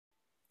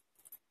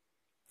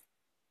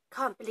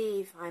Can't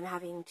believe I'm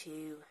having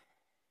to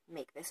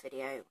make this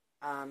video.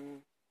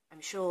 I'm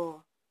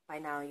sure by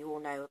now you all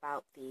know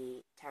about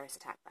the terrorist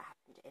attack that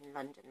happened in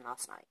London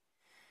last night.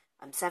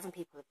 7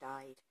 people have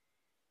died,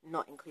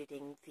 not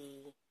including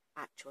the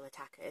actual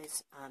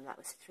attackers. That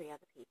was 3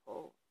 other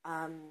people.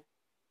 And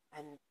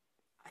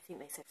I think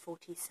they said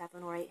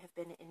 47 or 8 have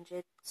been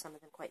injured, some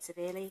of them quite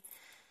severely.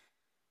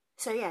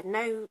 So yeah,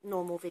 no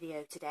normal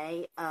video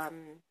today.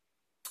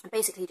 I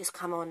basically just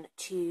come on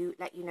to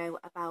let you know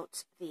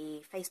about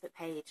the Facebook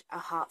page, A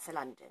Heart for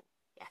London.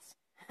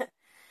 Yes.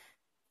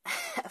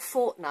 A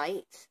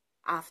fortnight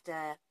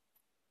after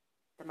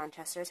the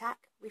Manchester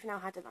attack, we've now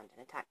had a London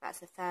attack. That's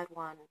the 3rd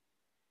one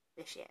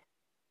this year.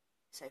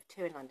 So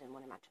 2 in London,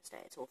 1 in Manchester.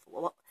 It's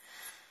awful.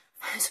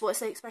 What's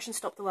the expression?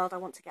 Stop the world, I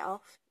want to get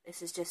off.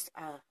 This is just,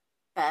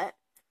 but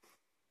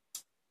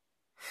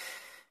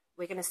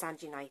we're going to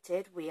stand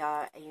united. We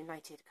are a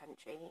united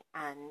country,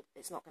 and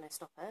it's not going to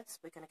stop us.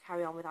 We're going to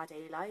carry on with our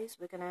daily lives.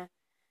 We're going to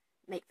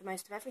make the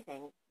most of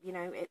everything. You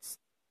know,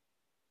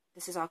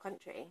 this is our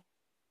country.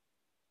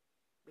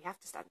 We have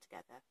to stand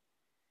together.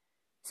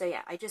 So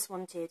yeah, I just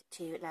wanted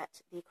to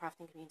let the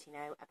crafting community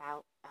know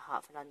about A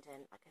Heart for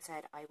London. Like I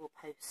said, I will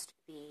post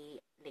the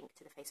link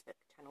to the Facebook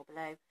channel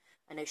below.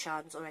 I know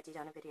Sian's already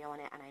done a video on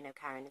it, and I know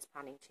Karen is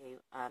planning to.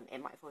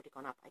 It might have already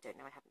gone up. I don't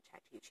know. I haven't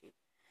checked YouTube.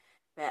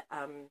 But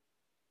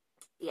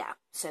yeah,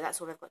 so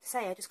that's all I've got to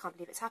say. I just can't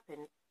believe it's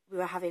happened. We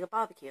were having a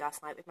barbecue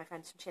last night with my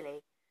friends from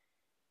Chile,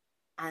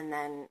 and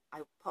then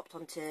I popped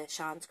onto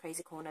Sian's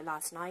Crazy Corner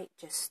last night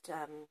just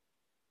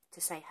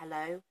to say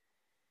hello,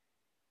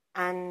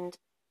 and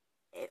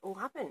it all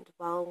happened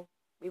while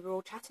we were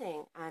all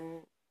chatting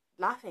and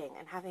laughing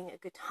and having a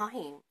good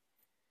time.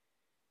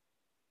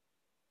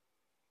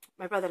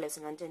 My brother lives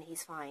in London.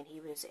 He's fine. He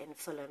was in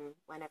Fulham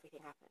when everything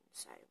happened,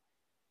 so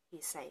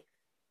he's safe.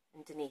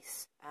 And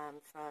Denise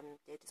from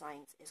Dear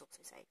Designs is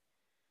also safe.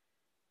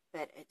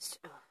 But it's...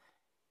 I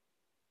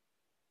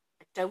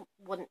don't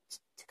want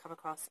to come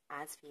across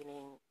as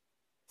feeling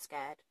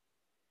scared,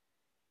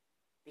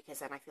 because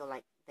then I feel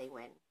like they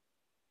win.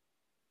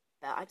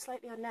 But I'm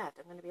slightly unnerved,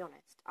 I'm going to be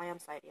honest. I am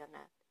slightly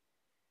unnerved.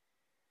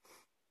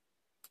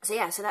 So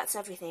yeah, so that's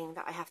everything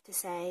that I have to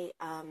say.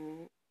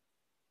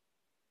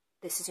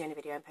 This is the only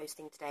video I'm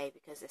posting today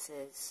because this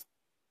is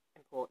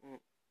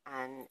important.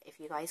 And if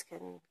you guys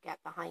can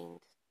get behind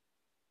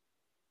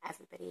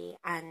everybody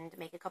and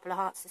make a couple of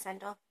hearts to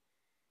send off,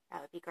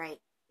 that would be great.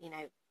 You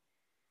know,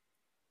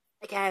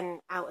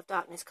 again, out of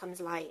darkness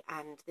comes light,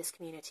 and this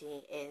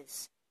community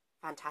is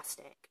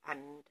fantastic,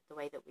 and the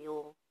way that we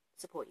all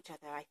support each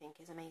other, I think,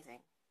 is amazing.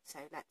 So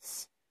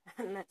let's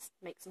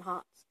make some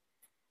hearts.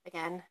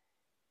 Again,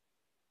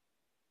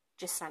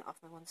 just sent off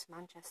my ones to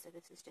Manchester.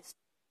 This is just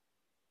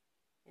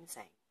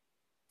insane.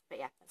 But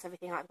yeah, that's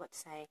everything I've got to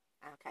say.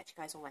 I'll catch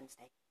you guys on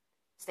Wednesday.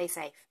 Stay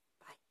safe.